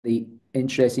the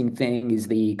interesting thing is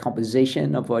the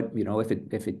composition of what,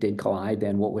 if it did collide,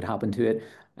 then what would happen to it.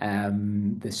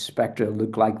 The spectra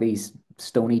look like these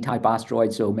stony type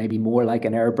asteroids, so maybe more like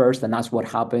an airburst, and that's what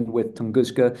happened with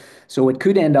Tunguska. So it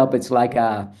could end up, it's like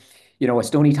a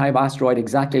stony type asteroid,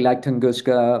 exactly like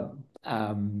Tunguska,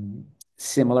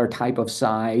 similar type of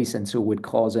size, and so would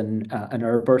cause an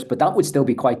airburst, but that would still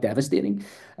be quite devastating.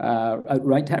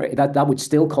 Right, Terry? That would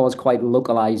still cause quite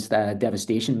localized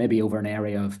devastation, maybe over an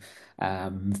area of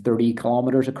 30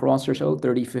 kilometers across or so,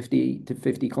 30, 50 to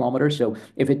 50 kilometers. So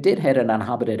if it did hit an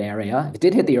inhabited area, if it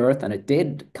did hit the Earth and it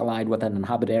did collide with an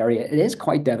inhabited area, it is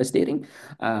quite devastating.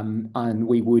 And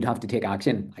we would have to take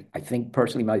action. I think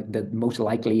personally, the most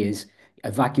likely is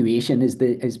evacuation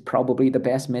is probably the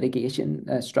best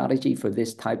mitigation strategy for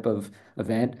this type of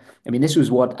event. I mean, this was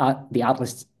what the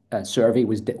Atlas survey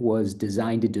was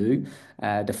designed to do,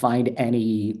 to find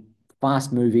any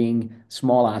fast-moving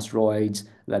small asteroids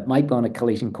that might be on a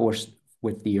collision course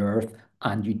with the Earth,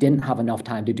 and you didn't have enough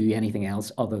time to do anything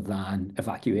else other than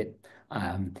evacuate.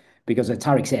 Because as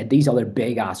Tarek said, these other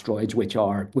big asteroids, which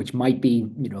might be,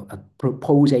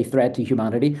 pose a threat to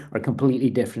humanity, are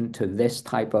completely different to this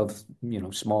type of,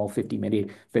 small 50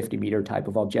 meter type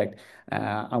of object.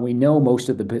 And we know most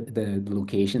of the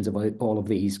locations of all of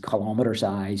these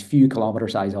few kilometer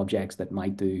size objects that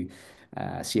might do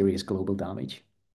serious global damage.